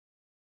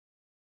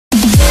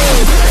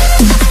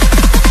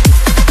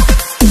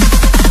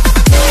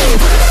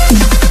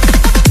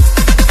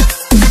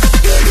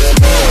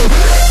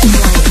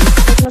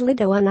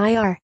Lelito on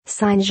IR,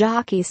 signed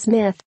Jacquies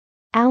Smith.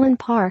 Allen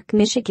Park,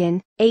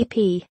 Michigan, AP.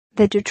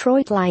 The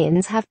Detroit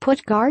Lions have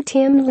put guard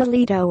Tim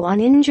Lelito on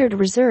injured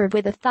reserve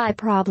with a thigh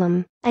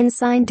problem and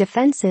signed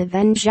defensive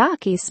end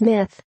Jacquies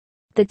Smith.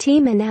 The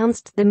team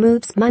announced the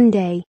moves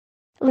Monday.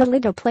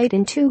 Lelito played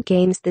in 2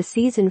 games this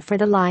season for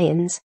the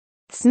Lions.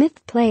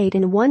 Smith played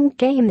in 1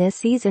 game this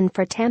season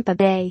for Tampa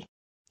Bay.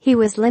 He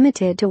was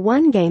limited to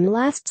 1 game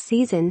last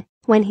season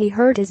when he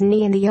hurt his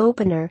knee in the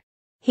opener.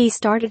 He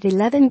started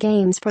 11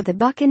 games for the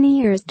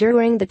Buccaneers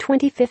during the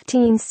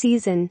 2015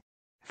 season.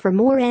 For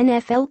more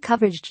NFL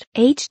coverage,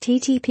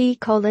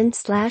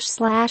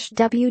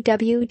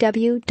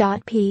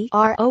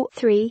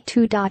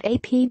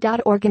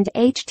 http://www.pro32.ap.org and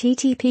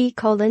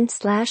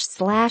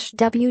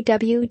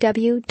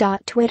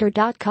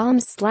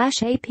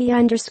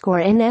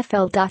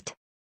http://www.twitter.com/AP_NFL.